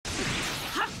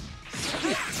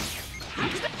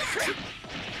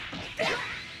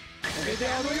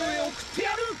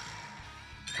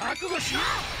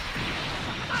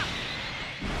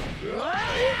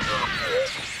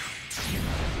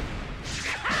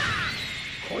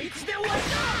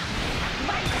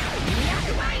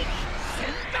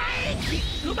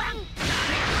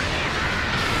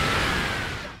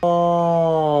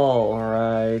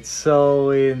Alright,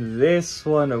 so in this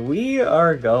one, we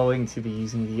are going to be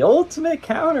using the ultimate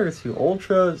counter to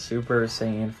Ultra Super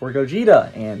Saiyan 4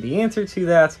 Gogeta, and the answer to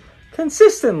that,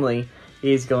 consistently,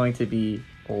 is going to be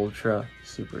Ultra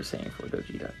Super Saiyan 4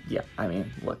 Gogeta. Yeah, I mean,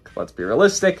 look, let's be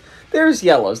realistic. There's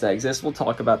yellows that exist, we'll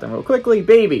talk about them real quickly.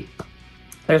 Baby,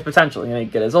 there's potential, you know, you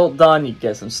get his ult done, you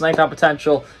get some snipe out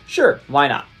potential, sure, why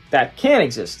not? That can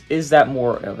exist. Is that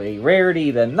more of a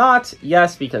rarity than not?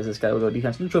 Yes, because this guy will go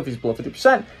defense neutral if he's below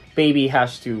 50%. Baby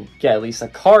has to get at least a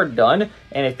card done,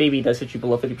 and if Baby does hit you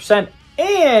below 50%,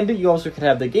 and you also could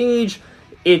have the gauge,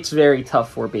 it's very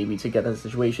tough for Baby to get that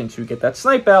situation to get that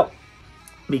snipe out,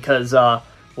 because,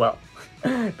 well,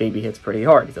 Baby hits pretty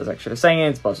hard. He does extra to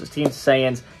Saiyans, buffs his team to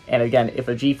Saiyans, and again, if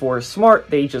a G4 is smart,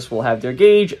 they just will have their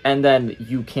gauge, and then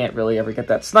you can't really ever get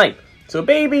that snipe. So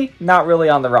Baby, not really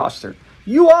on the roster.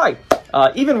 UI,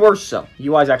 even worse so.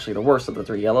 UI is actually the worst of the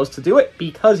three yellows to do it,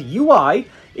 because UI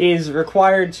is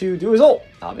required to do his ult,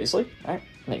 obviously. Right?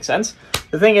 Makes sense.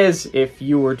 The thing is, if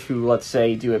you were to, let's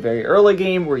say, do a very early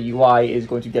game where UI is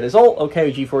going to get his ult,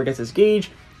 okay, G4 gets his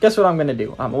gauge, guess what I'm going to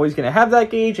do? I'm always going to have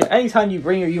that gauge, and anytime you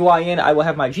bring your UI in, I will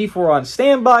have my G4 on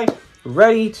standby,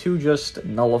 ready to just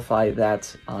nullify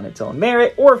that on its own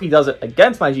merit, or if he does it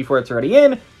against my G4 that's already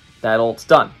in, that ult's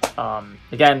done.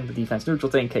 Again, the defense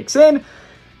neutral thing kicks in, and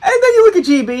then you look at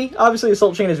GB. Obviously, the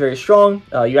ult chain is very strong.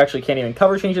 You actually can't even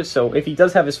cover change it, so if he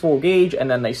does have his full gauge and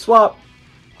then they swap,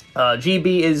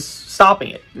 GB is stopping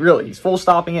it. Really, he's full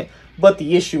stopping it. But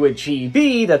the issue with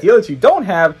GB that the other two don't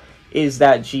have is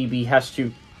that GB has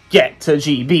to get to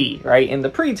GB, right? In the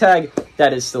pre-tag,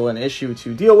 that is still an issue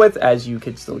to deal with, as you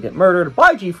could still get murdered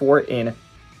by G4 in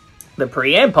the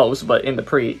pre and post, but in the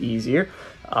pre, easier.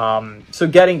 So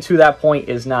getting to that point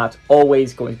is not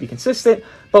always going to be consistent,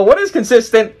 but what is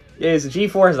consistent is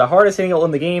G4 has the hardest hitting ult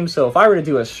in the game, so if I were to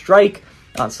do a strike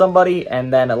on somebody,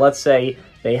 and then let's say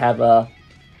they have a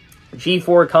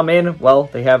G4 come in, well,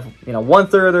 they have, you know,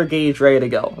 1/3 of their gauge ready to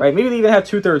go, right? Maybe they even have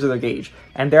 2/3 of their gauge,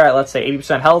 and they're at, let's say,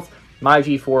 80% health, my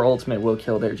G4 ultimate will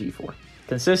kill their G4.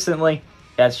 Consistently,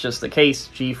 that's just the case.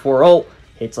 G4 ult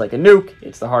hits like a nuke,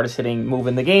 it's the hardest hitting move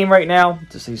in the game right now,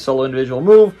 just a solo individual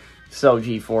move. So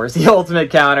G4 is the ultimate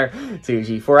counter to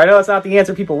G4. I know that's not the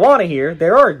answer people want to hear.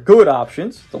 There are good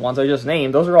options. The ones I just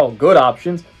named, those are all good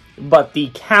options. But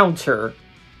the counter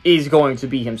is going to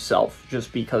be himself,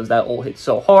 just because that ult hits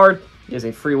so hard. It is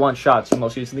a free one-shot to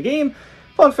most units in the game.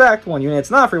 Fun fact, one unit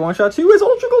that's not free one-shot to is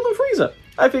Ultra Golden Frieza.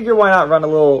 I figure why not run a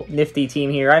little nifty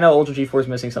team here. I know Ultra G4 is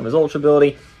missing some of his Ultra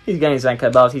ability. He's getting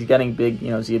Zenkai buffs. He's getting big, you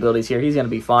know, Z abilities here. He's going to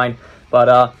be fine.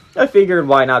 But I figured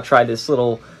why not try this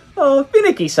little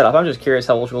finicky setup. I'm just curious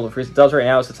how Ultra Golden Frieza does right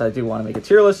now, since I do want to make a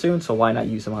tier list soon, so why not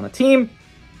use him on a team?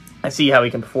 I see how he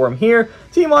can perform here.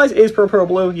 Team-wise, is Pro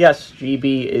Blue. Yes,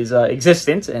 GB is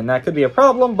existent, and that could be a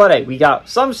problem, but hey, we got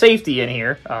some safety in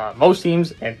here. Most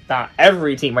teams, and not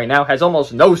every team right now, has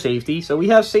almost no safety, so we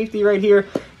have safety right here,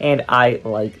 and I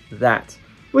like that.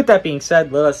 With that being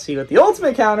said, let us see what the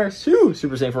ultimate counter to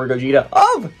Super Saiyan 4 Gogeta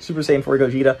of Super Saiyan 4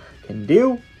 Gogeta can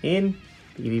do in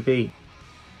PvP.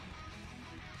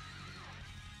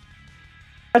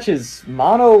 Match is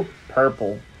mono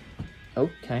purple.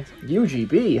 Okay.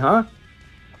 UGB, huh?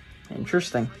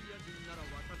 Interesting.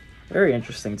 Very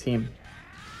interesting team.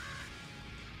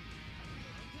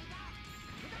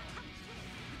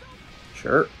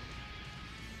 Sure.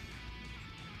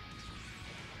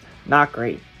 Not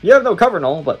great. You have no cover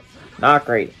null, but not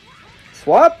great.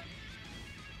 Swap?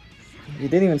 You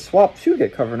didn't even swap to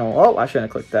get cover null. Oh, I shouldn't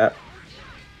have clicked that.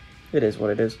 It is what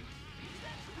it is.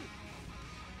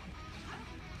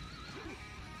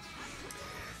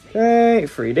 Okay,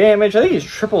 free damage. I think he's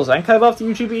triple Zenkai buff to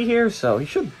UGB here, so he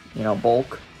should, you know,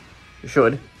 bulk.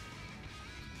 Should.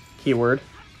 Keyword.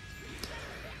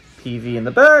 PV in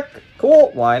the back.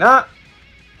 Cool, why not?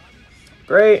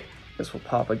 Great. Guess we'll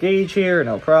pop a gauge here,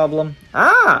 no problem.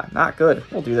 Ah, not good.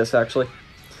 We'll do this, actually.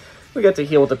 We get to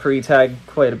heal with the pre-tag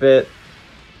quite a bit.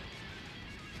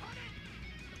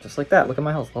 Just like that. Look at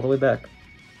my health all the way back.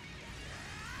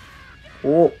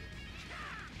 Cool.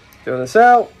 Throw this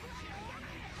out.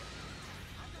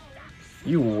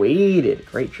 You waited.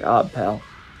 Great job, pal.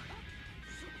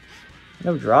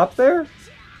 No drop there?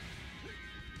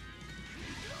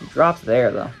 You dropped there,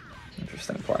 though.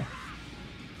 Interesting play.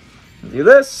 Do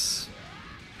this.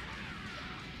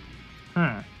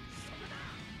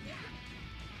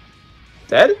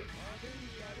 Dead?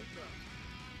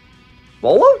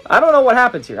 Bola? I don't know what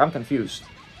happens here. I'm confused.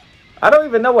 I don't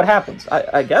even know what happens.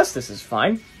 I guess this is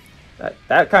fine.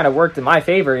 That kind of worked in my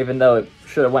favor, even though it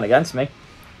should have went against me.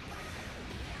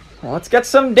 Well, let's get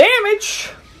some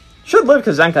damage. Should live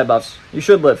because Zenkai buffs. You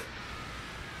should live.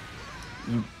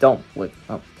 You don't live.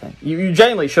 Oh, okay. You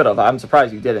genuinely should have. I'm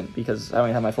surprised you didn't, because I don't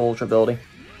even have my full ultra ability.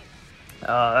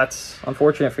 That's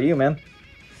unfortunate for you, man.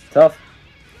 Tough.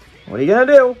 What are you gonna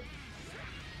do?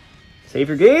 Save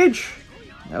your gauge?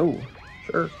 No.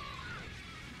 Sure.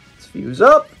 Let's fuse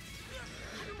up.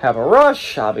 Have a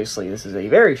rush. Obviously, this is a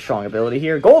very strong ability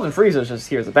here. Golden Frieza's just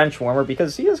here as a bench warmer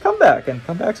because he has comeback, and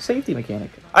comeback's a safety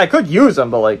mechanic. I could use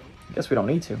him, but, like, I guess we don't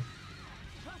need to.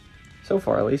 So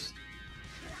far, at least.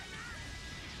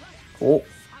 Cool.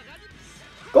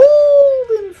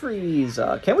 Golden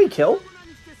Frieza. Can we kill?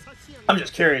 I'm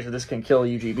just curious if this can kill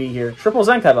UGB here. Triple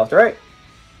Zenkai buffed, right?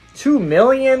 2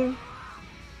 million?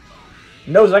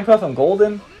 No Zenkai buff on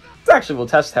Golden? Actually, we'll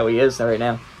test how he is right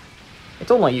now. It's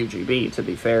only UGB, to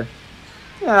be fair.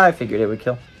 Yeah, I figured it would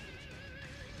kill.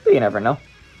 But you never know.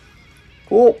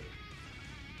 Cool.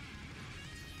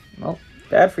 Well,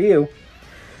 bad for you.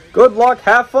 Good luck,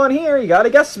 have fun here. You gotta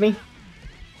guess me.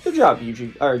 Good job,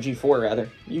 G4 rather.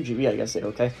 UGB, I guess, did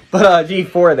okay. But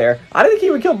G4 there. I didn't think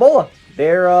he would kill Bola.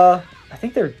 They're, I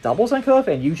think they're double Zenkai buff,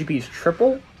 and UGB is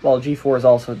triple, while G4 is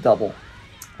also double.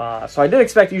 So I did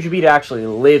expect UGB to actually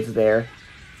live there.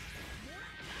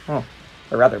 Oh.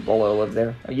 Or rather, Bola lived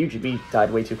there. UGB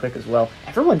died way too quick as well.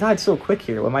 Everyone died so quick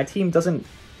here when my team doesn't...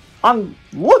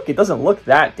 it doesn't look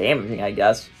that damaging, I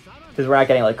guess. Because we're not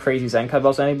getting, like, crazy Zenkai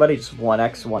buffs on anybody. Just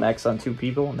 1x on 2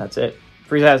 people, and that's it.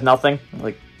 Frieza has nothing.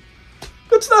 Like,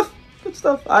 good stuff. Good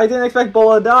stuff. I didn't expect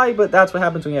Bola to die, but that's what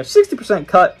happens when you have 60%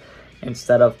 cut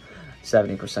instead of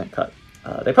 70% cut.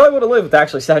 They probably would have lived with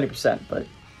actually 70%, but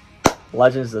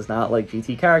Legends does not like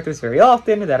GT characters very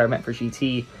often that are meant for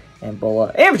GT and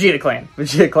Bola, and Vegeta Clan.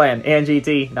 Vegeta Clan and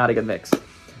GT, not a good mix.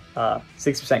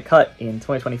 6% cut in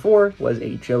 2024 was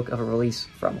a joke of a release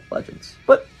from Legends,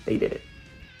 but they did it.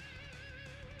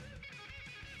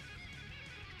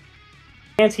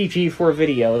 Anti-G4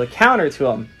 video, the counter to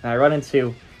him, and I run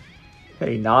into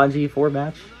a non-G4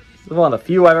 match. This is one of the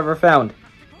few I've ever found.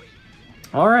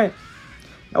 Alright,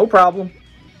 no problem.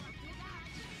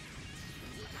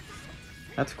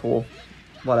 That's cool.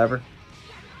 Whatever.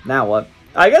 Now what?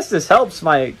 I guess this helps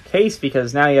my case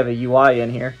because now you have a UI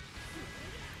in here.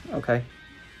 Okay.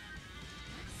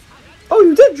 Oh,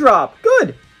 you did drop!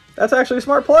 Good! That's actually a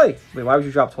smart play. Wait, why would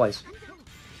you drop twice?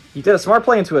 You did a smart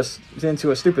play into a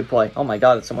stupid play. Oh my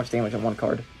god, that's so much damage on one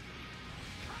card.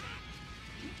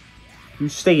 You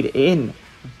stayed in.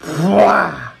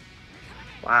 Wow.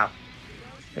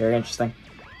 Very interesting.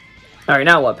 Alright,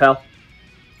 now what, pal?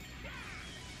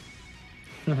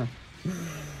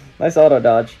 Nice auto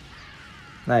dodge.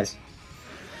 Nice.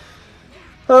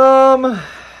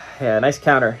 Yeah, nice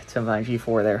counter to my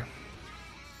G4 there.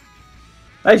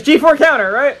 Nice G4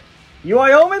 counter, right?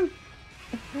 UI Omen?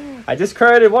 I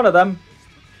discredited one of them.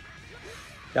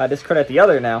 Gotta discredit the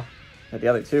other now. The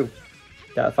other two.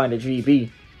 Gotta find a GB.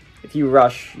 If you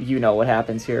rush, you know what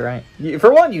happens here, right?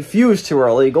 For one, you fuse too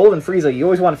early. Golden Frieza, you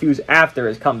always want to fuse after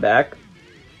his comeback.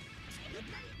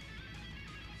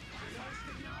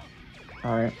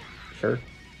 Alright, sure.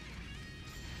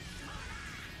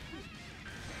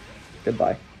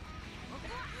 Goodbye.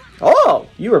 Oh,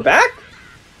 you were back?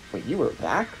 Wait, you were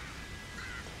back?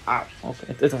 Ah, okay.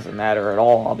 It doesn't matter at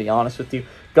all, I'll be honest with you.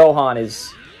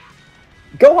 Gohan's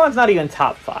not even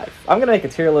top 5. I'm gonna make a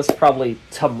tier list probably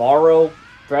tomorrow,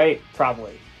 right?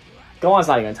 Probably. Gohan's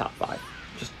not even top 5.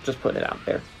 Just putting it out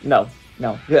there. No.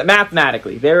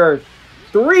 Mathematically, there are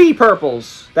 3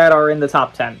 purples that are in the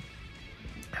top 10.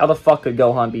 How the fuck could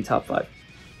Gohan be top 5?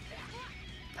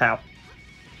 How?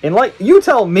 And like, you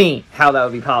tell me how that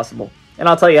would be possible. And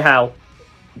I'll tell you how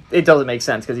it doesn't make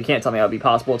sense, because you can't tell me how it would be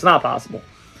possible. It's not possible.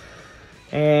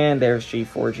 And there's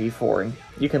G4.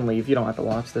 You can leave. You don't have to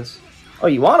watch this. Oh,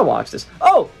 you want to watch this?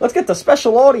 Oh, let's get the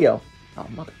special audio. Oh,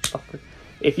 motherfucker.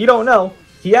 If you don't know,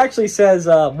 he actually says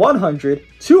 100,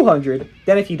 200.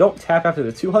 Then if you don't tap after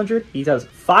the 200, he does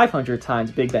 500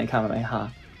 times Big Bang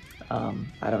Kamehameha.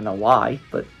 I don't know why,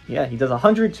 but yeah, he does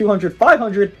 100, 200,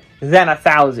 500, then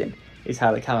 1,000 is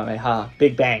how the Kamehameha,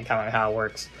 Big Bang Kamehameha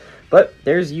works. But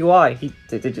there's UI.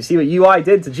 Did you see what UI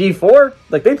did to G4?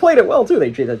 Like, they played it well, too. They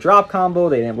did a drop combo.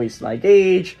 They didn't waste my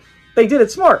gauge. They did it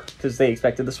smart, because they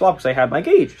expected the swap, because I had my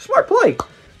gauge. Smart play.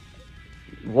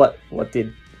 What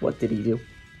did he do?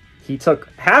 He took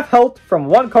half health from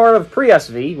one card of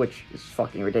pre-SV, which is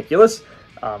fucking ridiculous.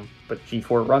 But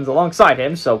G4 runs alongside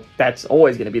him, so that's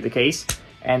always going to be the case.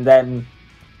 And then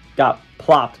got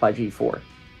plopped by G4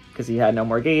 because he had no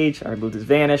more gauge. I removed his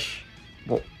vanish.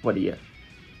 Well, what do you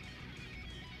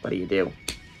do?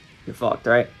 You're fucked,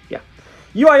 right? Yeah.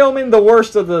 UI Omen, the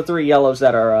worst of the 3 yellows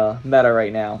that are meta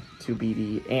right now to be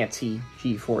the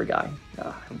anti-G4 guy.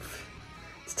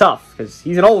 It's tough because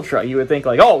he's an Ultra. You would think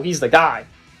like, oh, he's the guy.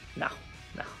 No,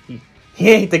 he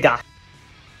ain't the guy.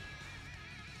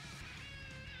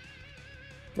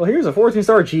 Well, here's a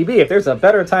 14-star GB. If there's a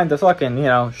better time to fucking, you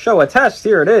know, show a test,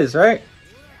 here it is, right?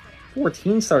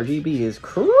 14-star GB is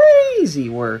crazy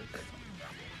work.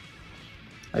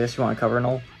 I guess you want to cover an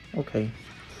ult? Okay.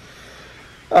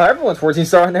 Everyone's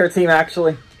 14-star on their team,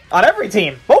 actually. On every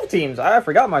team. Both teams. I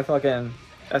forgot my fucking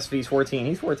SV's 14.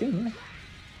 He's 14, yeah.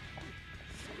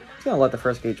 He's gonna let the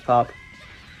first gauge pop.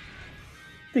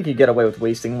 I think you get away with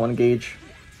wasting 1 gauge.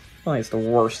 I think it's the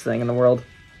worst thing in the world.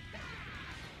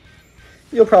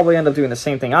 You'll probably end up doing the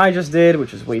same thing I just did,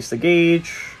 which is waste the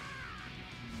gauge.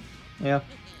 Yeah.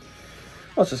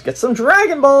 Let's just get some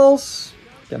Dragon Balls.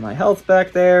 Get my health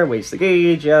back there. Waste the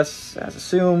gauge, yes, as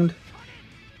assumed.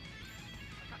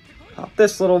 Pop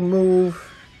this little move.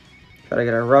 Try to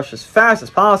get a rush as fast as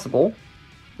possible.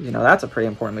 You know, that's a pretty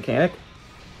important mechanic.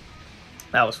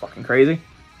 That was fucking crazy.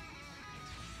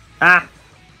 Ah.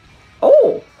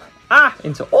 Oh. Ah,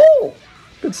 into... Oh!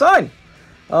 Good sign.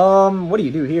 What do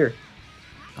you do here?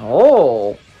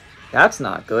 Oh, that's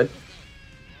not good.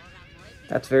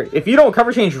 That's very... If you don't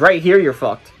cover change right here, you're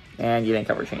fucked. And you didn't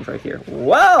cover change right here.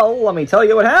 Well, let me tell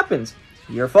you what happens.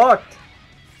 You're fucked.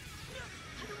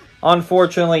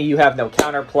 Unfortunately, you have no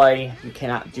counterplay. You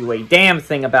cannot do a damn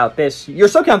thing about this. Your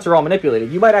sub-counts are all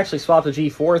manipulated. You might actually swap to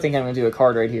G4, thinking I'm going to do a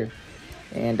card right here.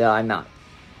 And I'm not.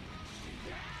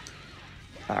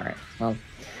 Alright, well.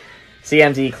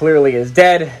 CMZ clearly is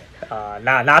dead.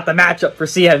 Not the matchup for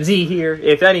CMZ here.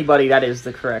 If anybody, that is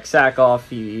the correct sack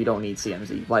off. You don't need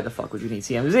CMZ. Why the fuck would you need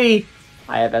CMZ?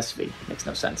 I have SV. Makes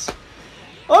no sense.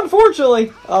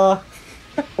 Unfortunately,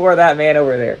 for that man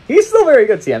over there. He's still very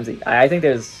good, CMZ. I think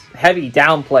there's heavy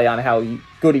downplay on how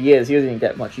good he is. He doesn't even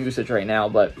get much usage right now,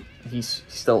 but he's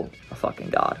still a fucking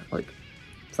god. Like,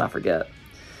 let's not forget.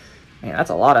 Man,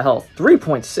 that's a lot of health.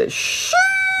 3.6.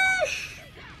 Sheesh!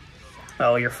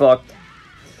 Oh, you're fucked.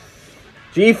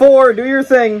 G4, do your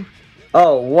thing.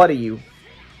 Oh, what are you?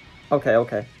 Okay. I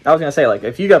was gonna say, like,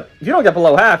 if you don't get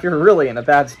below half, you're really in a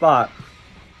bad spot.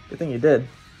 Good thing you did.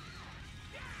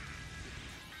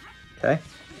 Okay.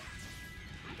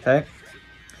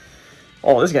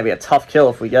 Oh, this is gonna be a tough kill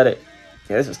if we get it.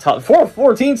 Yeah, this is tough.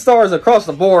 14 stars across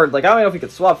the board. Like, I don't know if you can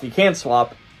swap. If you can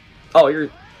swap. Oh, you're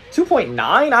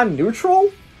 2.9 on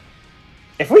neutral?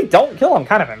 If we don't kill, I'm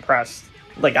kind of impressed.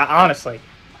 Like, honestly.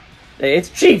 It's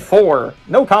G4.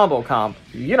 No combo comp.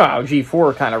 You know how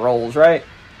G4 kind of rolls, right?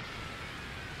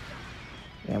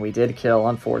 And we did kill,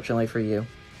 unfortunately for you.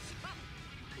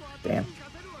 Damn.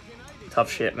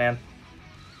 Tough shit, man.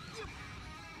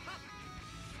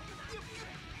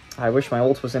 I wish my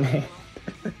ult was in hand.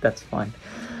 That's fine.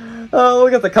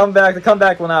 Look at the comeback. The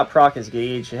comeback will not proc his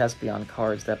gauge. It has to be on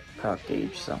cards that proc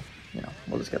gauge. So, you know,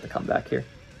 we'll just get the comeback here.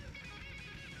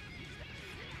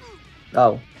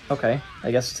 Oh, okay.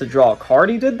 I guess to draw a card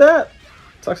he did that?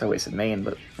 Sucks I wasted main,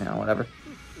 but, you know, whatever.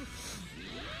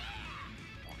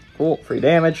 Cool. Free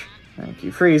damage. Thank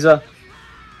you, Frieza.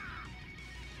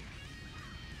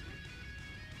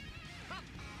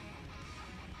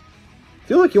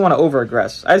 I feel like you want to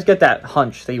over-aggress. I just get that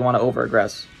hunch that you want to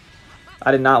over-aggress.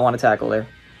 I did not want to tackle there.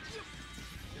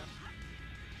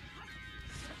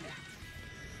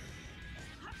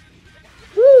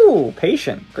 Woo!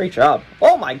 Patient. Great job.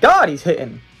 Oh my god, he's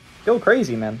hitting. Go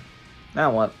crazy, man.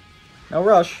 Now what? No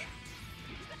rush.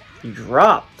 He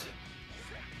dropped.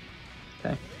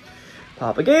 Okay.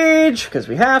 Pop a gauge, because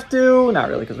we have to. Not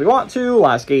really because we want to.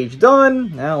 Last gauge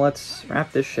done. Now let's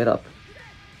wrap this shit up.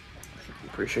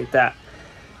 Appreciate that.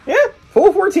 Yeah,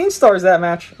 full 14 stars that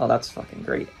match. Oh, that's fucking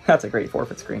great. That's a great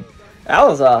forfeit screen. That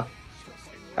was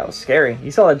scary.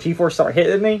 You saw that G4 star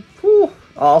hitting me? Whew.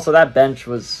 Also, that bench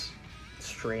was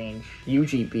strange.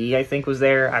 UGB, I think, was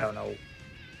there. I don't know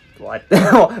what.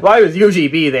 Why was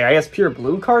UGB there? I guess pure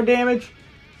blue card damage?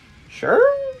 Sure?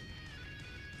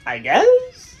 I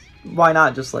guess? Why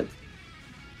not just, like,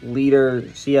 leader,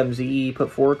 CMZ,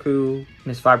 put Forku,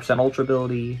 his 5% ultra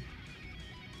ability.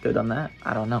 Could have done that.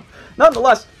 I don't know.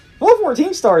 Nonetheless, full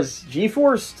 14 stars,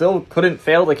 G4 still couldn't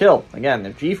fail to kill. Again,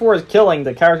 if G4 is killing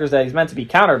the characters that he's meant to be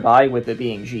countered by, with it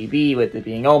being GB, with it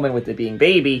being Omen, with it being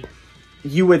Baby,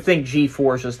 you would think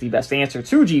G4 is just the best answer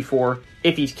to G4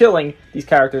 if he's killing these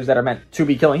characters that are meant to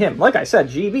be killing him. Like I said,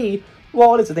 GB,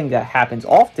 well, it is a thing that happens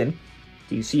often.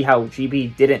 Do you see how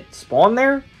GB didn't spawn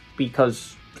there?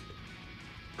 Because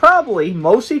probably,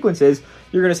 most sequences,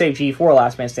 you're going to say G4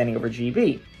 last man standing over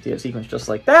GB. So you have a sequence just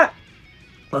like that.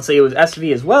 Let's say it was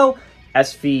SV as well.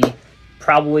 SV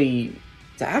probably...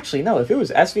 Actually, no, if it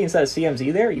was SV instead of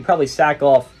CMZ there, you probably sack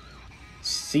off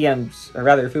CMs... Or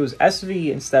rather, if it was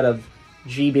SV instead of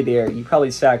GB there, you probably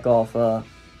sack off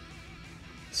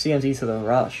CMZ to the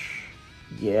rush.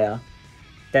 Yeah.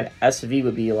 Then SV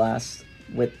would be last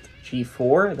with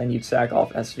G4, then you'd sack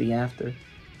off SV after.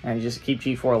 And you just keep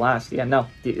G4 last. Yeah, no.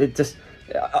 It just...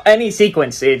 Any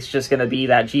sequence, it's just going to be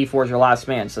that G4 is your last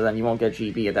man, so then you won't get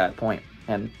GB at that point.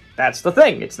 And that's the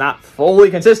thing. It's not fully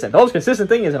consistent. The most consistent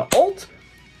thing is an ult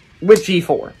with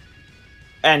G4.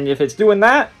 And if it's doing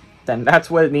that, then that's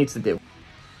what it needs to do.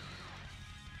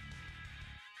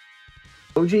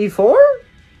 G4?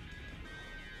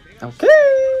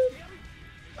 Okay.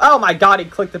 Oh my god, he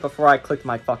clicked it before I clicked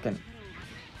my fucking...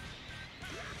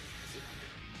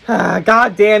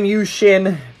 God damn you,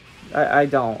 Shin. I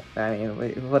don't. I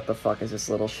mean, what the fuck is this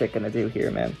little shit gonna do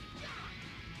here, man?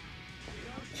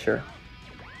 Sure.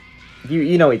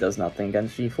 You know he does nothing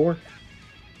against G4.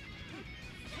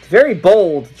 It's very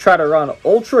bold to try to run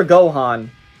Ultra Gohan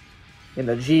in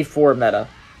the G4 meta.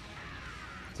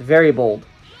 It's very bold,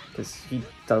 because he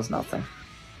does nothing.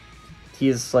 He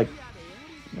is, like,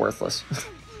 worthless.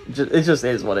 It just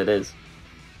is what it is.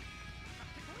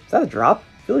 Is that a drop?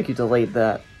 I feel like you delayed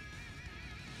that.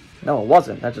 No, it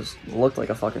wasn't. That just looked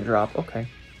like a fucking drop. Okay.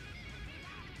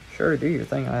 Sure, do your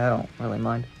thing. I don't really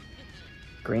mind.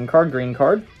 Green card, green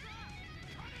card.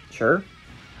 Sure.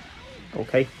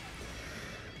 Okay.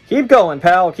 Keep going,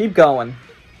 pal. Keep going.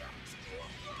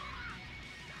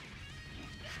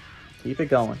 Keep it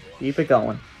going. Keep it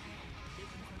going.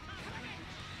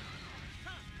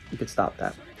 You could stop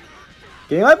that.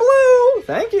 Give me my blue!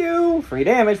 Thank you! Free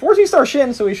damage. 14-star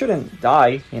Shin, so he shouldn't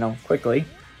die, you know, quickly.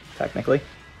 Technically.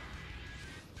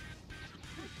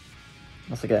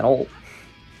 Unless I get an ult.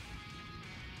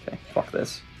 Okay, fuck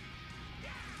this.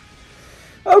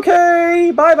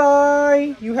 Okay,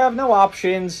 bye-bye! You have no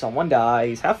options. Someone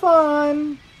dies. Have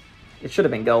fun! It should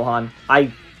have been Gohan.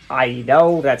 I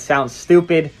know that sounds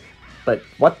stupid, but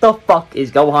what the fuck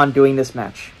is Gohan doing this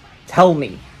match? Tell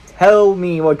me. Tell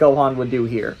me what Gohan would do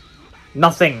here.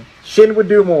 Nothing. Shin would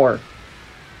do more.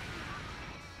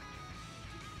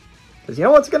 Because you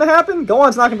know what's going to happen?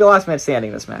 Gohan's not going to be the last man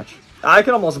standing this match. I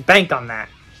can almost bank on that.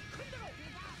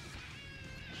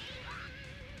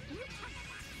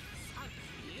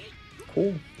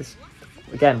 Cool. This,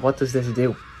 again, what does this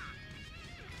do?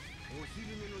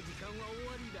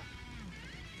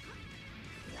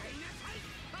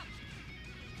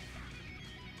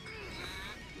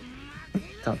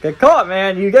 Don't get caught,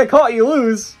 man. You get caught, you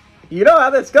lose. You know how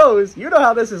this goes. You know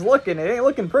how this is looking. It ain't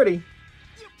looking pretty.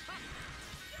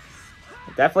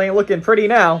 It definitely ain't looking pretty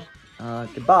now.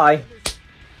 Goodbye.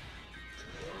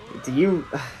 Do you...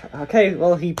 Okay,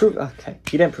 well, he proved... Okay,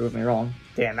 he didn't prove me wrong.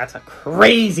 Damn, that's a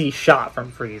crazy shot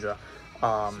from Frieza.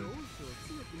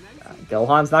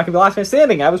 Gohan's not gonna be the last man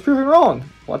standing. I was proven wrong.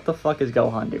 What the fuck is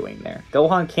Gohan doing there?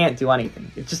 Gohan can't do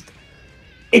anything.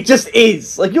 It just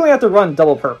is. Like, you only have to run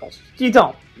double purples. You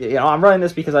don't. You know, I'm running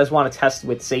this because I just want to test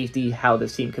with safety how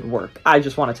this team can work. I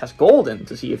just want to test Golden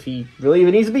to see if he really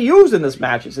even needs to be used in this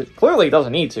match. It clearly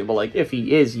doesn't need to, but, like, if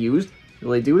he is used,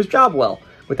 really do his job well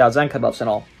without Zenkai buffs and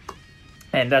all.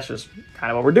 And that's just kind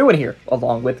of what we're doing here,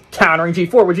 along with countering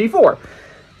G4 with G4.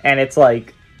 And it's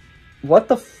like, what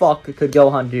the fuck could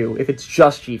Gohan do if it's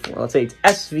just G4? Let's say it's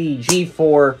SV,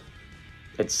 G4,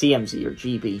 it's CMZ or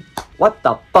GB. What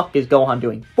the fuck is Gohan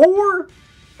doing? 4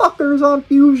 fuckers on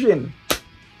Fusion.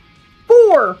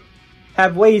 4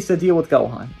 have ways to deal with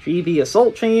Gohan. GB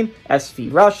Assault Chain,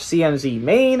 SV Rush, CMZ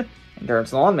Main,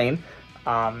 Endurance Lawn Main,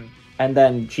 and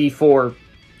then G4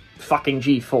 fucking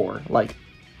G4. Like,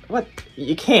 what?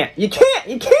 You can't. It's fucked.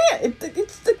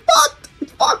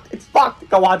 It's fucked. It's fucked.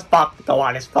 Gohan's fucked.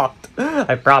 Gohan is fucked.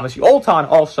 I promise you. Ulton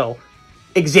also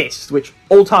exists, which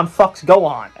Ulton fucks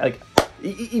Gohan. Like,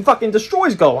 he fucking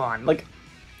destroys Gohan. Like,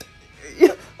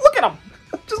 look at him.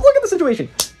 Just look at the situation.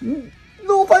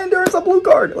 No fight endurance on blue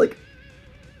card. Like,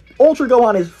 Ultra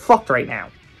Gohan is fucked right now.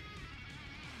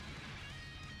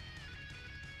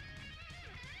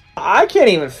 I can't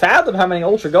even fathom how many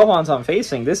Ultra Gohans I'm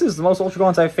facing. This is the most Ultra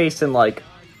Gohans I've faced in, like,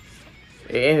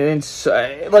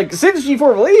 like, since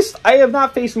G4 released, I have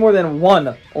not faced more than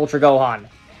 1 Ultra Gohan.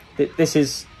 This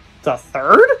is the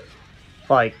 3rd?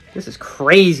 Like, this is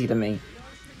crazy to me.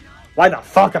 Why the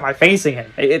fuck am I facing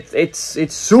him?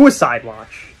 It's Suicide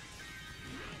Watch.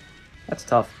 That's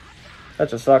tough. That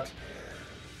just sucks.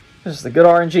 This is the good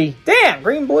RNG. Damn,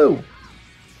 green-blue.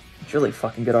 It's really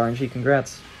fucking good RNG.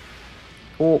 Congrats.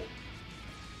 Cool.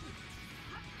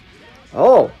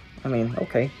 Oh, I mean,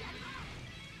 okay.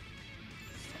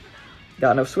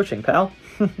 Got no switching, pal.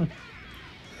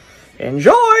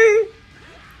 Enjoy!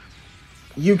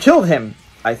 You killed him,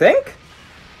 I think?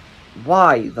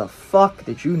 Why the fuck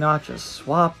did you not just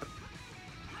swap?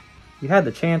 You had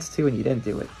the chance to and you didn't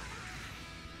do it.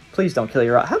 Please don't kill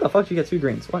your roster. How the fuck did you get 2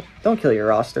 greens? What? Don't kill your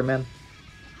roster, man.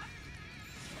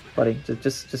 Buddy,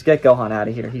 just get Gohan out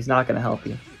of here. He's not gonna help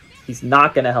you. He's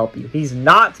not gonna help you. He is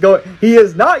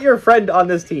not your friend on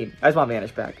this team. I just want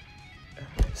Vanish back.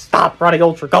 Stop running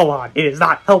Ultra Gohan. It is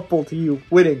not helpful to you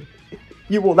winning.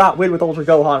 You will not win with Ultra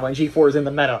Gohan when G4 is in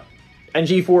the meta. And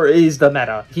G4 is the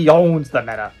meta. He owns the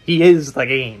meta. He is the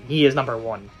game. He is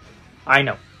 #1. I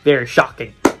know. Very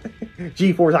shocking.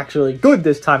 G4 is actually good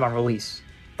this time on release.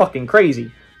 Fucking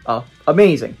crazy.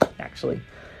 Amazing, actually.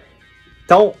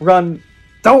 Don't run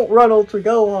Ultra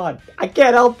Gohan. I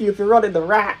can't help you if you're running the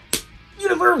rat. You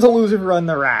deserve to lose if you run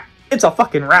the rat. It's a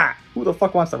fucking rat. Who the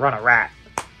fuck wants to run a rat?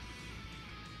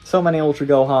 So many Ultra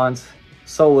Gohans.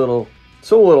 So little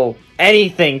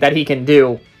anything that he can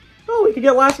do. Oh, we could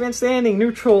get Last Man Standing,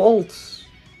 neutral ults.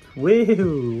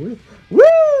 Woo!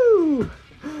 Woo!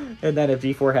 And then if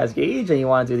G4 has Gauge and you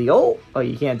want to do the ult, oh,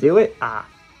 you can't do it? Ah.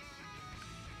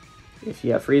 If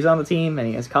you have Frieza on the team and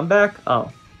he has comeback,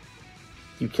 oh.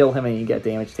 You kill him and you get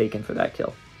damage taken for that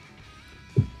kill.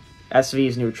 SV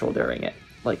is neutral during it.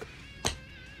 Like,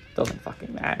 doesn't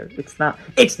fucking matter.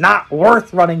 It's not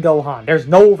worth running Gohan. There's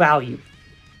no value.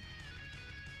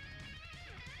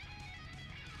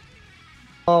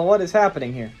 Oh, what is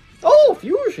happening here? Oh,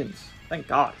 fusions! Thank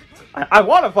God. I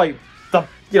want to fight the,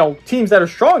 teams that are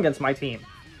strong against my team.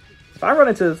 If I run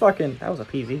into the fucking... That was a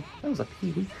PV. That was a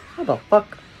PV. What the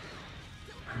fuck?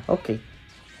 Okay.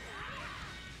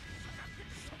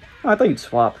 Oh, I thought you'd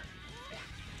swap.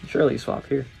 Surely you swap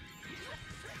here.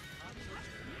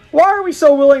 Why are we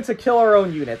so willing to kill our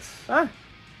own units? Huh?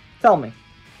 Tell me.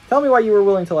 Tell me why you were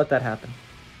willing to let that happen.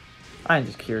 I'm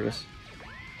just curious.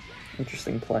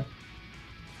 Interesting play.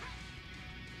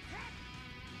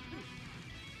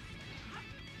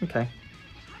 Okay.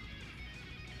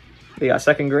 We got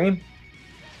second green.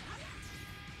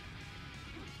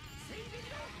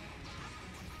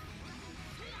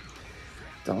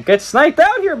 Don't get sniped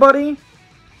out here, buddy.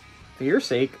 For your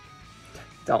sake.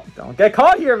 Don't get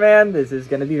caught here, man. This is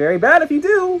gonna be very bad if you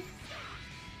do.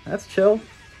 That's chill.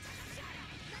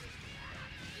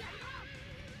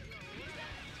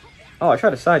 Oh, I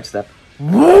tried to sidestep.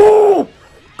 Whoa!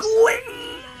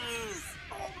 Glaze!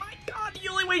 Oh my god, the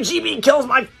only way GB kills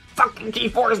my fucking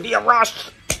G4 is via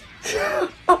rush.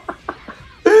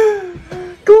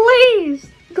 Glaze!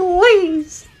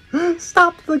 Glaze!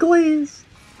 Stop the glaze!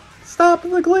 Stop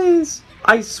the glaze!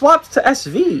 I swapped to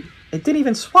SV. It didn't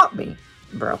even swap me,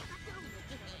 bro.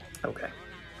 Okay.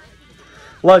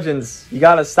 Legends, you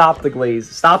gotta stop the glaze.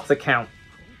 Stop the count.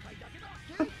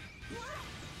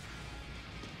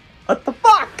 What the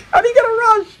fuck? How do you get a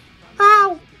rush?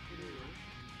 How?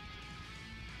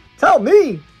 Tell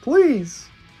me, please.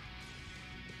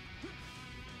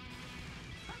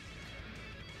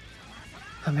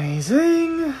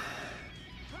 Amazing.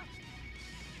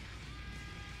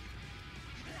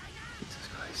 Jesus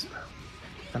Christ, bro.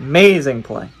 Amazing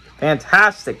play.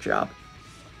 Fantastic job.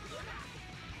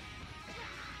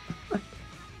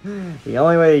 The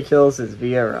only way he kills is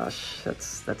via rush.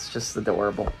 That's just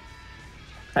adorable.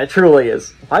 It truly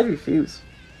is. Why'd you fuse?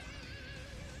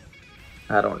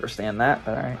 I don't understand that,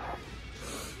 but alright.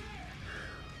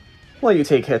 Well, you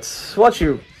take hits. Watch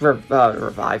you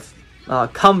revive.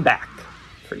 Come back,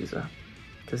 Frieza.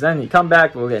 Because then you come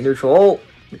back, we'll get neutral ult,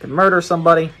 you can murder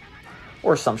somebody,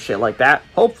 or some shit like that,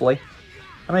 hopefully.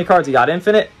 How many cards you got?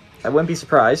 Infinite? I wouldn't be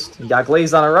surprised. You got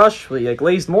glazed on a rush. Will you get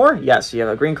glazed more? Yes, you have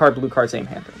a green card, blue card, same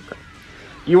hand. Okay.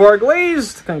 You are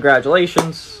glazed!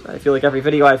 Congratulations. I feel like every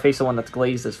video I face someone that's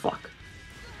glazed as fuck.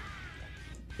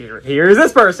 Here's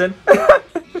this person.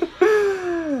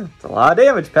 It's a lot of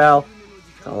damage, pal.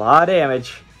 It's a lot of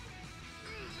damage.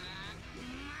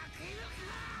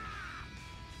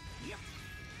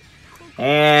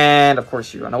 And, of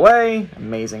course, you run away.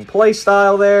 Amazing play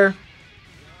style there.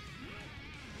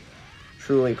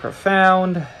 Truly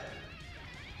profound.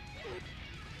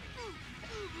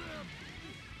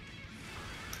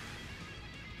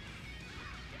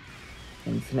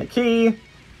 Infinite key.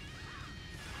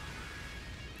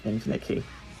 Infinite key.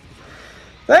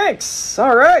 Thanks!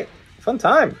 Alright. Fun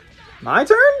time. My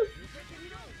turn?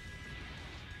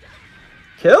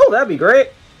 Kill? That'd be great.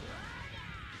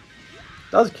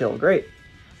 Does kill. Great.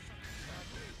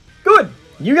 Good!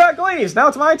 You got glazed. Now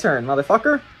it's my turn,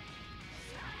 motherfucker.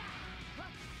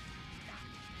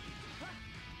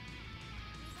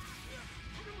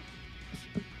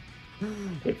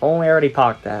 If only I already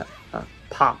popped that.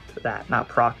 Popped that, not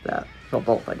proc that. Well,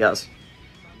 both, I guess.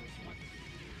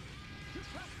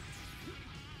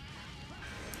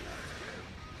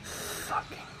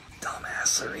 Fucking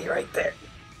dumbassery right there.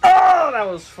 Oh, that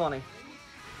was funny.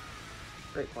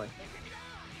 Great play.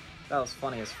 That was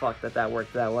funny as fuck that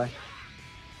worked that way.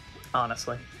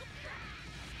 Honestly.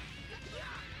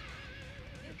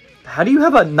 How do you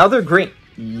have another green?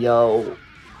 Yo.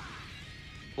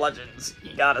 Legends,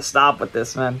 you gotta stop with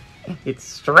this, man. It's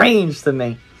strange to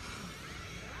me.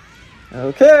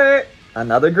 Okay.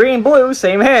 Another green, blue,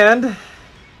 same hand.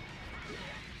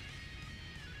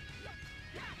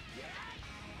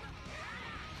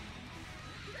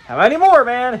 How many more,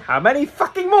 man? How many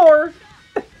fucking more?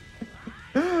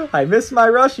 I missed my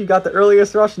rush. You got the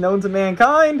earliest rush known to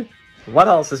mankind. What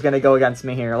else is going to go against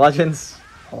me here, Legends?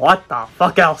 What the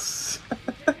fuck else?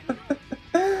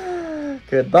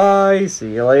 Goodbye.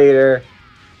 See you later.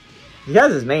 He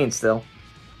has his main still.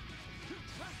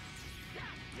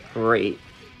 Great.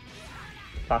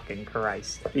 Fucking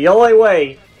Christ. The only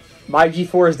way my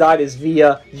G4 has died is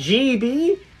via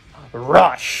GB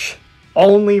Rush.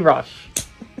 Only Rush.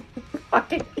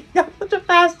 Fucking, he got such a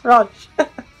fast rush.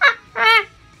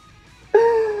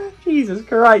 Jesus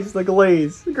Christ, the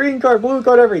glaze. Green card, blue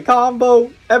card, every combo.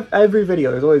 Every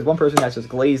video, there's always one person that's just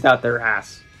glazed out their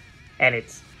ass. And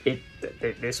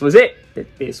this was it.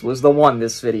 This was the one,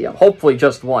 this video. Hopefully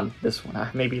just one. This one.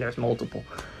 Maybe there's multiple.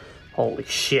 Holy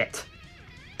shit.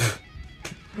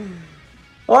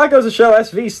 Well, that goes to show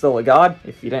SV's still a god.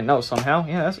 If you didn't know somehow.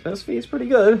 Yeah, SV is pretty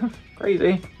good.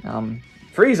 Crazy.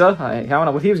 Frieza, I don't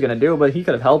know what he was going to do, but he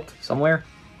could have helped somewhere.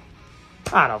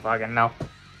 I don't fucking know.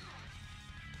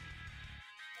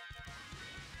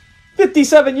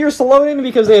 57 years to load in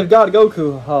because they have God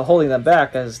Goku holding them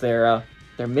back as their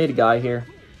mid guy here.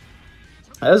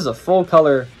 This is a full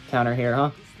color counter here,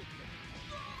 huh?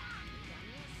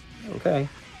 Okay.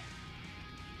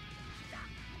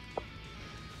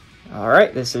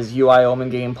 Alright, this is UI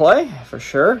Omen gameplay, for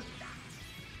sure.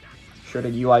 Sure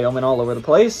did UI Omen all over the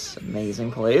place.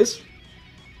 Amazing plays.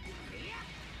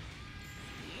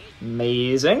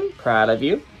 Amazing. Proud of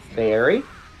you. Very.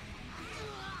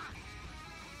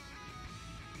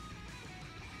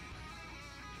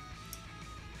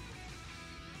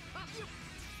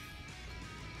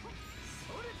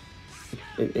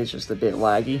 It's just a bit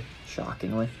laggy,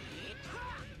 shockingly.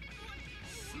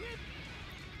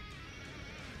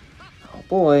 Oh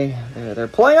boy, they're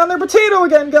playing on their potato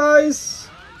again, guys.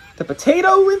 The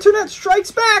potato internet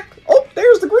strikes back. Oh,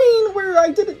 there's the green where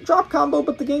I didn't drop combo,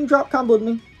 but the game drop comboed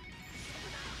me.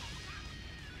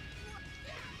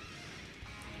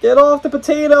 Get off the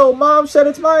potato. Mom said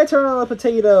it's my turn on the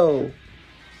potato.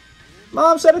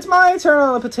 Mom said it's my turn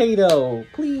on the potato.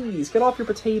 Please, get off your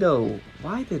potato.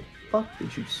 Why the fuck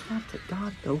did you swap to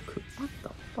God Goku? What the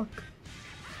fuck?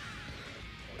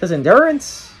 Because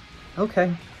endurance?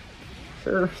 Okay.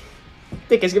 Sure.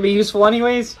 Think it's going to be useful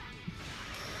anyways?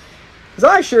 Because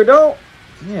I sure don't.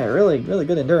 Yeah, really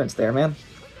good endurance there, man.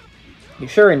 You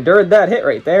sure endured that hit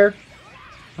right there.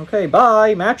 Okay,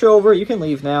 bye. Match over. You can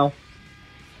leave now.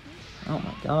 Oh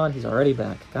my god, he's already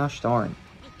back. Gosh darn.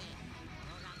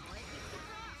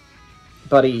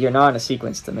 Buddy, you're not in a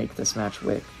sequence to make this match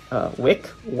work. Wick.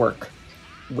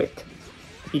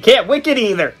 You can't wick it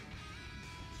either!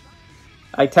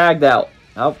 I tagged out.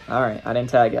 Oh, alright, I didn't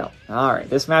tag out. Alright,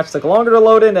 this match took longer to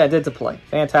load in than it did to play.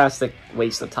 Fantastic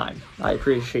waste of time. I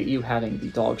appreciate you having the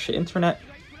dog shit internet.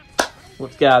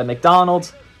 Let's get out of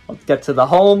McDonald's. Let's get to the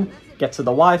home. Get to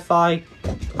the Wi-Fi.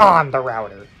 On the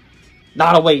router.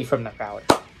 Not away from the router.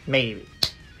 Maybe.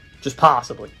 Just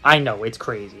possibly. I know, it's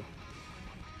crazy.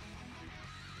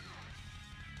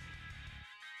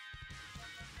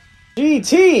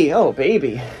 GT! Oh,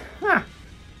 baby. Huh.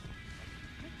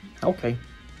 Okay.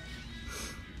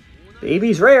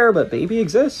 Baby's rare, but baby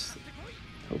exists.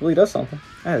 Hopefully he does something.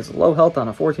 That is low health on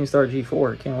a 14-star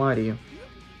G4. Can't lie to you.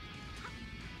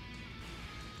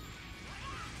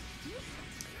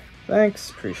 Thanks.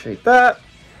 Appreciate that.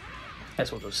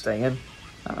 Guess we'll just stay in.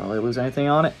 I don't really lose anything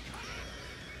on it.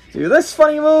 Do this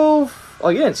funny move. Oh,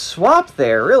 you didn't swap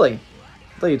there, really?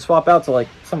 I thought you'd swap out to, like,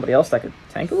 somebody else that could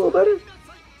tank a little better.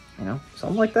 You know,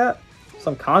 something like that.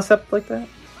 Some concept like that.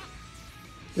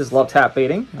 Just love tap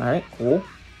baiting. Alright, cool.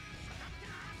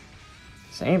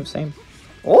 Same.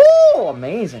 Oh,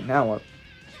 amazing. Now what?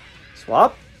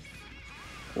 Swap.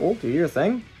 Cool, do your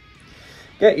thing.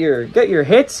 Get your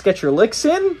hits, get your licks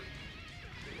in.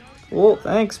 Cool,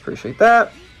 thanks. Appreciate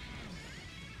that.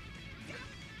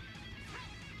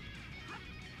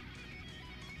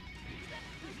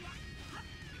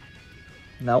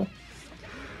 No.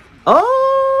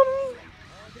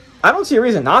 I don't see a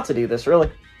reason not to do this, really.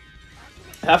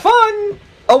 Have fun!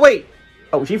 Oh, wait.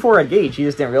 Oh, G4 had gauge. You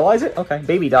just didn't realize it? Okay,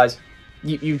 baby dies.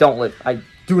 You don't live. I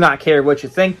do not care what you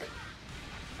think.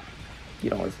 You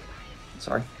don't live.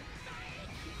 Sorry.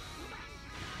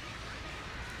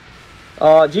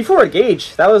 G4 had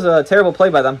gauge. That was a terrible play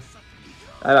by them.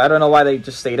 I don't know why they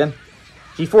just stayed in.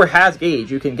 G4 has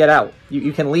gauge. You can get out.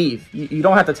 You can leave. You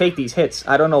don't have to take these hits.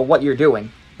 I don't know what you're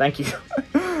doing. Thank you.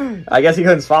 I guess he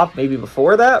couldn't swap maybe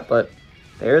before that, but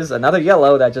there's another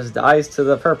yellow that just dies to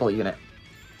the purple unit.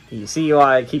 You see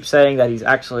why I keep saying that he's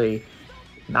actually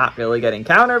not really getting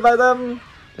countered by them?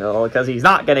 Well, because he's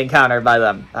not getting countered by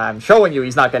them. I'm showing you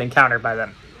he's not getting countered by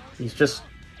them. He's just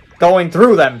going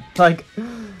through them. Like,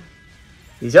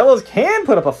 these yellows can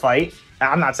put up a fight.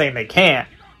 I'm not saying they can't,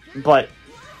 but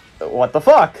what the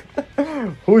fuck?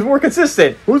 Who's more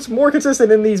consistent? Who's more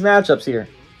consistent in these matchups here?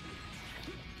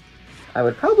 I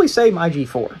would probably say my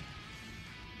G4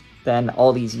 than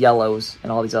all these yellows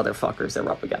and all these other fuckers that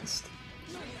we're up against.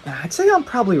 I'd say I'm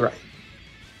probably right.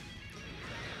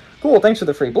 Cool, thanks for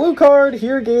the free blue card.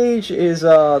 Here, Gauge is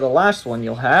the last one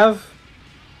you'll have,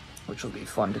 which will be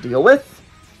fun to deal with.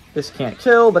 This can't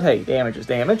kill, but hey, damage is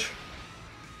damage.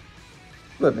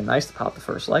 Would have been nice to pop the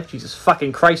first life. Jesus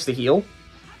fucking Christ, the heal.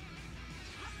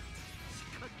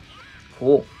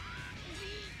 Cool.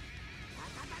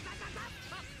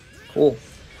 Cool.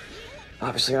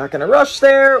 Obviously not going to rush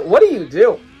there. What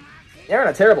do? You're in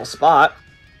a terrible spot.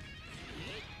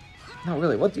 No,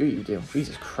 really, what do you do?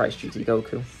 Jesus Christ, GT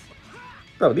Goku.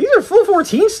 Bro, these are full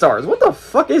 14 stars. What the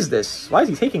fuck is this? Why is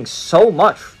he taking so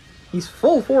much? He's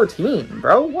full 14,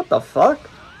 bro. What the fuck?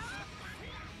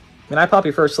 When I pop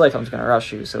your first life, I'm just going to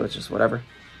rush you, so it's just whatever.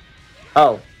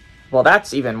 Oh. Well,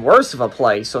 that's even worse of a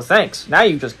play, so thanks. Now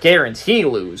you just guarantee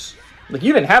lose. Like,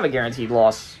 you didn't have a guaranteed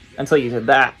loss until you did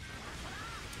that.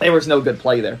 There was no good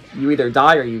play there. You either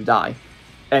die or you die.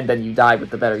 And then you die with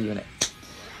the better unit.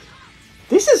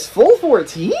 This is full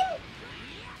 14?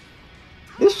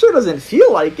 This sure doesn't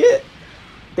feel like it.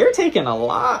 They're taking a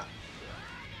lot.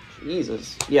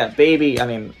 Jesus. Yeah, baby, I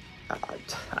mean,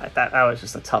 that was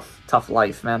just a tough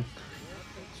life, man.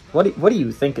 What do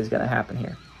you think is going to happen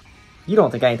here? You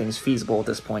don't think anything's feasible at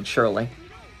this point, surely.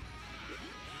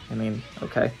 I mean,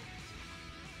 okay.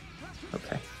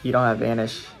 Okay. You don't have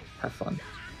Vanish. Have fun.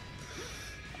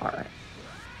 Alright.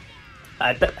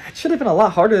 That should have been a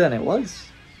lot harder than it was.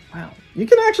 Wow. You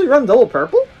can actually run double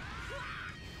purple?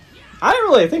 I didn't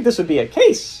really think this would be a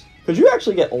case. Could you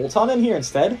actually get Ulton in here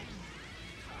instead?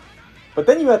 But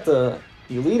then you have to...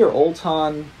 You lead or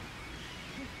Ulton...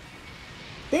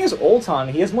 The thing is, Ulton,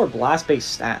 he has more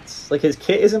blast-based stats. Like, his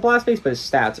kit isn't blast-based, but his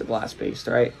stats are blast-based,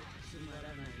 right?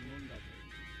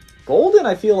 Golden,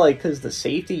 I feel like, because the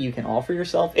safety you can offer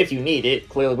yourself, if you need it.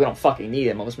 Clearly, we don't fucking need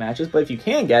it in most matches, but if you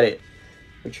can get it,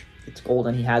 which it's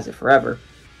Golden, he has it forever.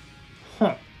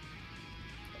 Huh.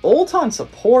 Ulton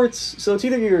supports, so it's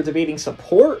either you're debating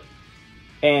support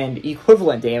and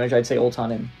equivalent damage. I'd say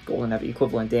Ulton and Golden have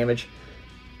equivalent damage,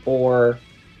 or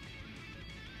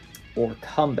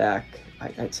comeback.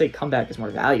 I'd say comeback is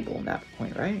more valuable in that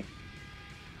point, right?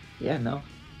 Yeah, no.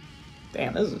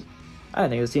 Damn, this is... I didn't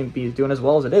think this team would be doing as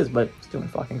well as it is, but it's doing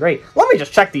fucking great. Let me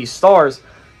just check these stars.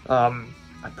 I'm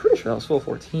pretty sure that was full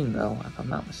 14, though, if I'm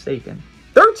not mistaken.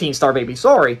 13 star, baby,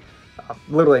 sorry.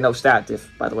 Literally no stat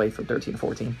diff, by the way, from 13 to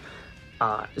 14.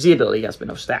 Z ability, yes, but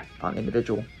no stat on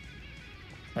individual.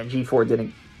 And G4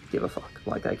 didn't give a fuck,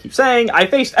 like I keep saying. I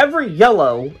faced every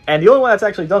yellow, and the only one that's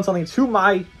actually done something to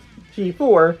my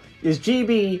G4 is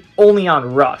GB only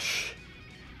on rush.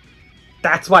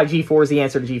 That's why G4 is the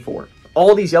answer to G4.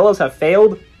 All these yellows have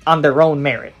failed on their own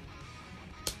merit.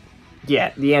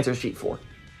 Yeah, the answer is G4.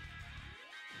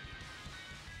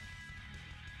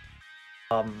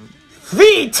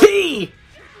 VT!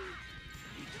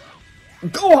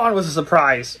 Gohan was a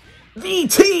surprise.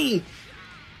 VT!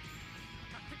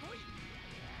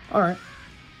 Alright.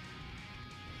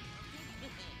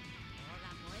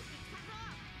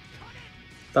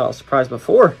 Thought I was surprised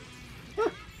before. Yeah.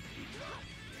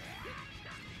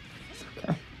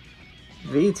 Okay.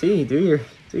 VT, do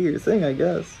your thing, I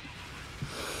guess.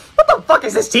 What the fuck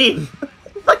is this team?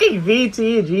 Fucking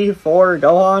VT, G4,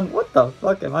 Gohan. What the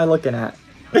fuck am I looking at?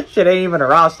 This shit ain't even a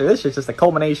roster. This shit's just a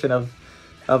culmination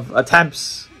of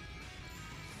attempts.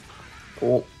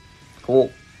 Cool. Cool.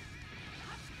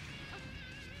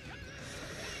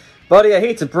 Buddy, I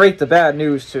hate to break the bad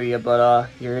news to you, but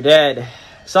you're dead.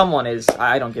 Someone is.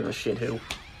 I don't give a shit who.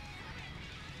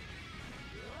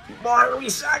 Why are we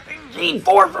sacking G4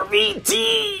 for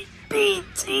VT?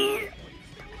 VT.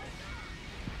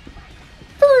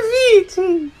 For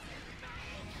VT.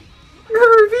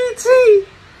 For VT.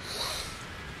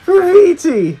 For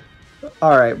VT!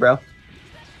 Alright, bro.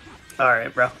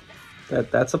 Alright, bro.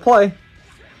 That's a play.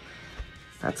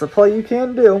 That's a play you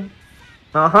can do.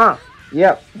 Uh-huh.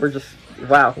 Yep, we're just...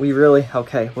 Wow, we really...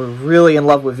 Okay, we're really in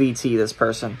love with VT, this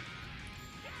person.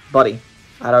 Buddy,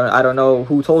 I don't know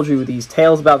who told you these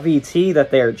tales about VT,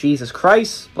 that they're Jesus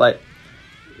Christ, but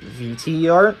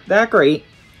VT aren't that great.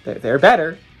 They're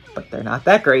better, but they're not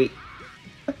that great.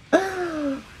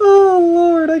 Oh,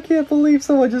 Lord, I can't believe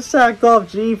someone just sacked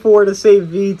off G4 to save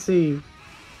VT.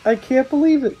 I can't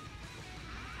believe it.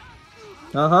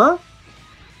 Uh-huh.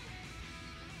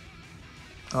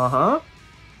 Uh-huh.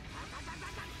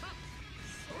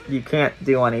 You can't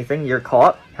do anything. You're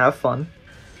caught. Have fun.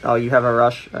 Oh, you have a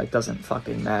rush? It doesn't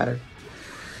fucking matter.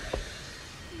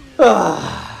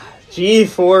 G4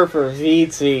 for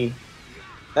VT.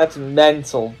 That's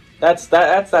mental. That's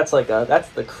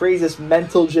the craziest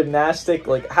mental gymnastic.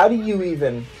 Like, how do you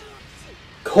even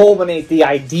culminate the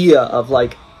idea of,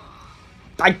 like,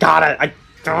 I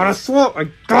gotta swap, I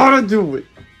gotta do it.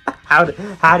 How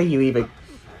do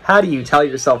you tell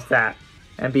yourself that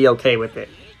and be okay with it?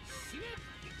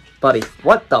 Buddy,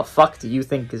 what the fuck do you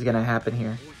think is gonna happen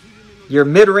here? You're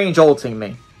mid-range ulting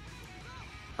me.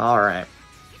 Alright.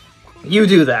 You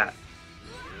do that.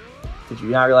 Did you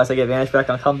not realize I get advantage back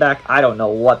on a comeback? I don't know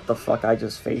what the fuck I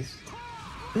just faced.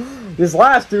 This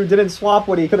last dude didn't swap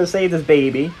what he could have saved his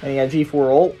baby, and he had G4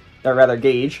 ult, or rather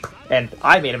Gauge, and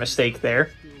I made a mistake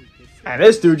there. And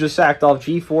this dude just sacked off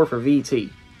G4 for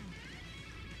VT.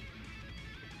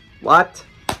 What?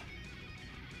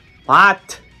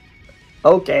 What?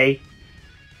 Okay.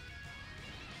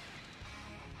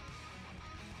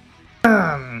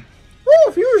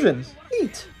 Oh, fusions!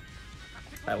 Neat!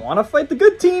 I want to fight the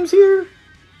good teams here.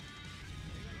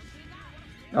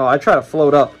 Oh, I try to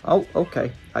float up. Oh,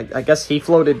 okay. I guess he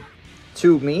floated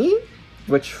to me,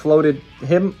 which floated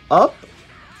him up.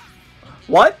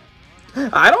 What?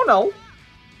 I don't know.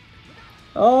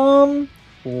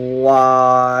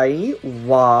 Why?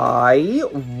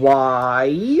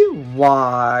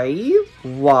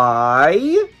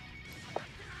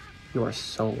 You are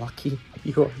so lucky.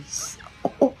 You are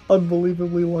so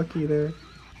unbelievably lucky there.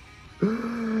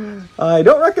 I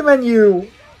don't recommend you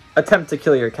attempt to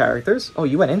kill your characters. Oh,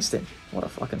 you went instant. What a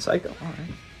fucking psycho. Alright.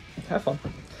 Have fun.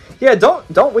 Yeah,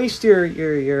 don't waste your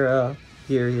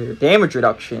damage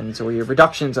reductions or your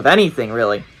reductions of anything,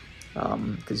 really.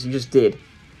 Because you just did.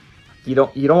 You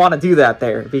don't want to do that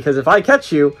there, because if I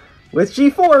catch you with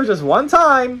G4 just one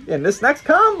time in this next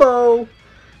combo,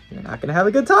 you're not gonna have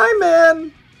a good time,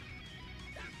 man.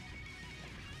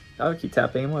 I'll keep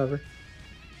tapping him, whatever.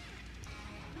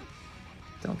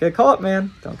 Don't get caught,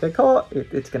 man. Don't get caught.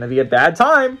 It's gonna be a bad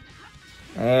time.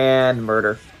 And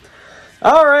murder.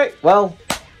 Alright, well,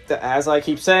 as I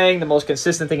keep saying, the most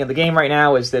consistent thing in the game right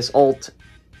now is this ult.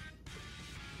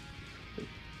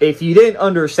 If you didn't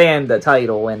understand the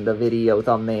title and the video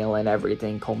thumbnail and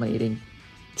everything culminating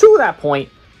to that point,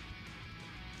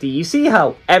 do you see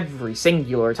how every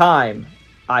singular time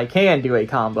I can do a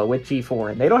combo with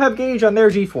G4 and they don't have Gauge on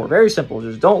their G4? Very simple.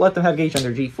 Just don't let them have Gauge on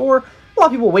their G4. A lot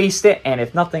of people waste it, and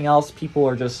if nothing else, people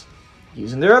are just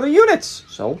using their other units,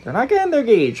 so they're not getting their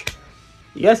Gauge.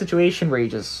 You get a situation where you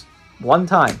just one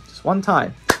time,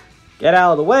 get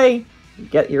out of the way, you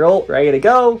get your ult ready to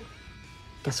go.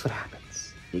 Guess what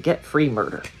happens? You get free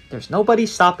murder. There's nobody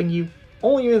stopping you.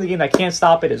 Only you in the game that can't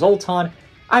stop it is Ulton.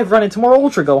 I've run into more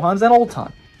Ultra Gohans than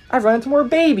Ulton. I've run into more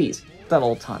babies than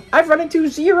Ulton. I've run into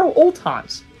 0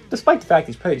 Ultons. Despite the fact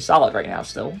he's pretty solid right now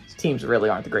still. His teams really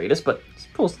aren't the greatest, but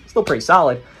still pretty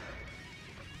solid.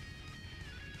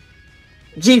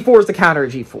 G4 is the counter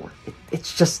of G4.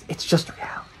 It's just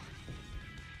reality.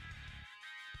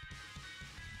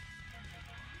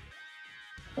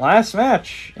 Last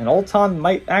match, and Ulton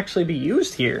might actually be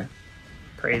used here,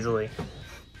 crazily.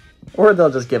 Or they'll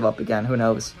just give up again, who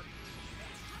knows.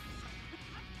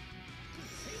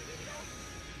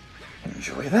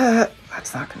 Enjoy that.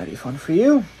 That's not going to be fun for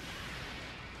you.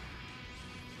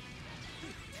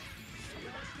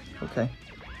 Okay.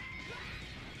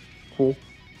 Cool.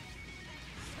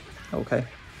 Okay.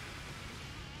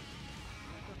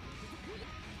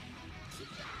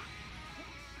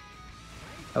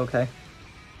 Okay.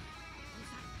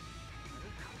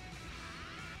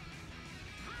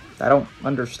 I don't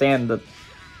understand the...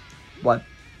 What?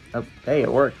 Oh, hey,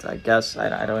 it worked, I guess.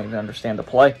 I don't even understand the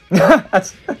play.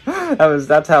 That's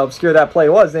how obscure that play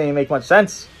was. It didn't even make much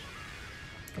sense.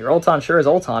 Your Ulton sure is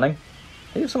Ultoning.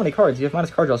 You have so many cards. You have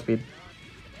minus card draw speed.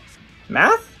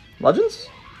 Math? Legends?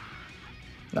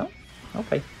 No?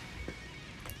 Okay.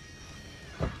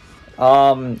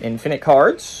 Infinite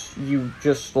cards. You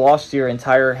just lost your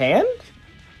entire hand?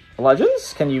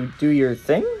 Legends, can you do your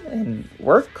thing and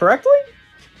work correctly?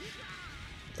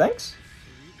 Thanks.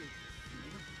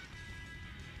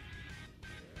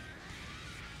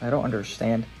 I don't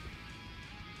understand.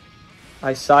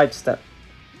 I sidestep.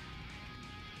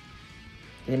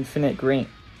 Infinite green.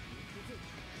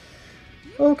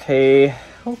 Okay,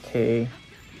 okay.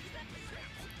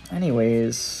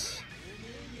 Anyways,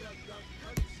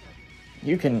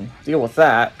 you can deal with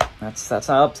that. That's not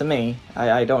up to me.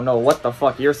 I don't know what the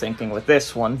fuck you're thinking with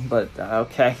this one, but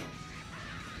okay.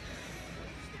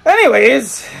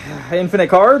 Anyways, infinite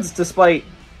cards, despite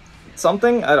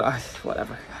something.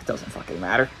 Whatever. It doesn't fucking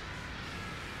matter.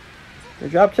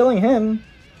 Good job killing him.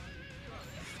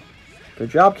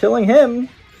 Good job killing him.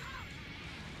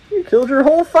 You killed your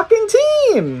whole fucking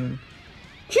team.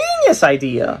 Genius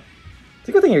idea. It's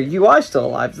a good thing your UI's still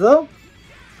alive, though.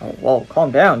 Oh, well,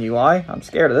 calm down, UI. I'm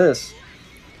scared of this.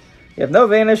 You have no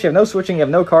vanish, you have no switching, you have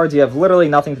no cards, you have literally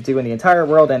nothing to do in the entire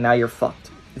world, and now you're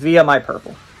fucked. Via my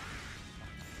purple.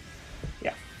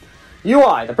 Yeah.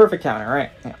 UI, the perfect counter,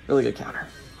 right? Yeah, really good counter.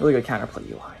 Really good counterplay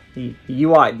UI. He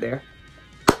UI'd there.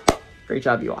 Great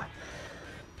job, UI.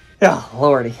 Yeah,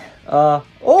 lordy.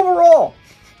 Overall,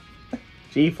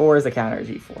 G4 is the counter of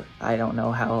G4. I don't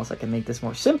know how else I can make this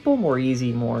more simple, more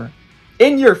easy, more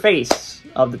in your face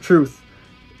of the truth.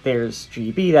 There's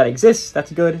GB that exists,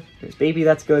 that's good. There's baby,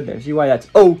 that's good. There's UI, that's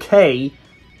okay.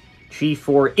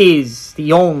 G4 is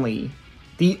the only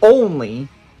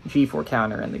G4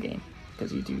 counter in the game.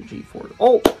 Because you do G4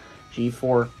 ult,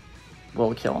 G4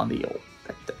 will kill on the ult.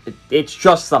 It's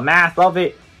just the math of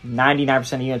it.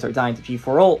 99% of units are dying to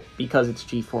G4 ult because it's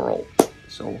G4 ult.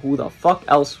 So who the fuck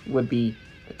else would be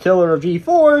the killer of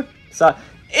G4? So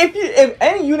if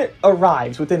any unit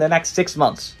arrives within the next 6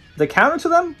 months, the counter to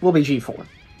them will be G4.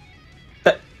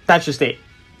 That's just it.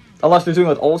 Unless they're doing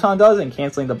what Ulton does and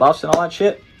canceling the buffs and all that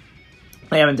shit.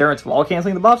 They have endurance while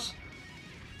canceling the buffs.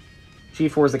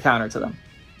 G4 is the counter to them.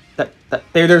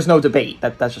 There's no debate.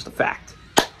 That's just a fact.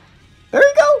 There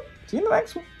you go. See you in the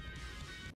next one.